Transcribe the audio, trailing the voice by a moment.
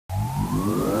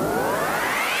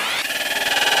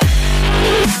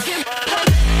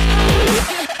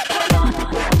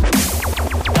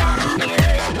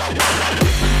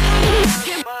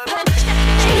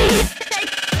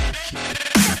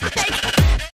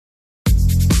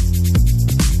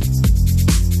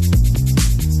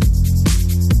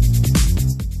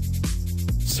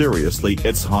Seriously,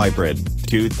 it's hybrid.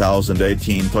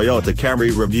 2018 Toyota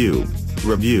Camry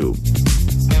Review.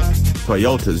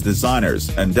 Toyota's designers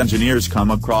and engineers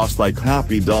come across like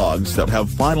happy dogs that have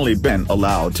finally been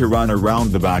allowed to run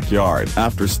around the backyard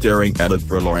after staring at it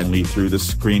forlornly through the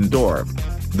screen door.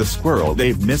 The squirrel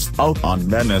they've missed out on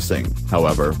menacing,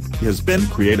 however, has been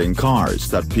creating cars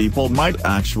that people might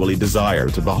actually desire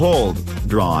to behold,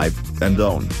 drive, and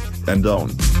own.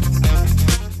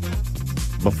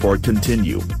 Before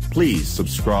continue, please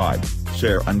subscribe,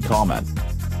 share and comment.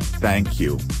 Thank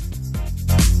you.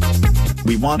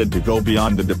 We wanted to go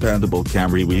beyond the dependable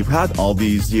Camry we've had all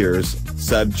these years,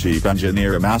 said Chief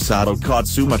Engineer Masato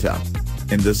Katsumata.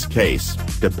 In this case,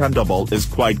 dependable is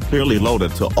quite clearly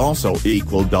loaded to also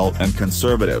equal dull and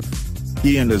conservative.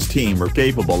 He and his team are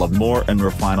capable of more and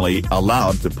were finally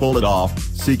allowed to pull it off,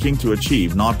 seeking to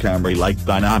achieve not Camry-like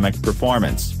dynamic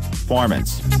performance.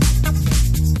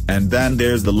 And then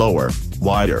there's the lower,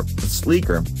 wider,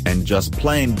 sleeker, and just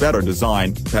plain better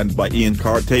design, penned by Ian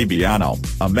Cartabiano,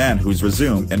 a man whose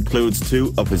resume includes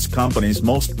two of his company's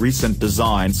most recent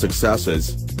design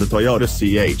successes, the Toyota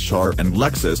CHR and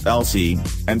Lexus LC,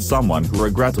 and someone who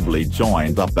regrettably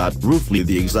joined up at roughly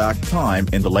the exact time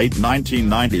in the late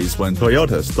 1990s when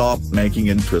Toyota stopped making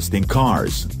interesting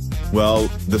cars. Well,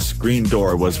 the screen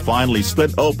door was finally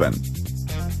split open.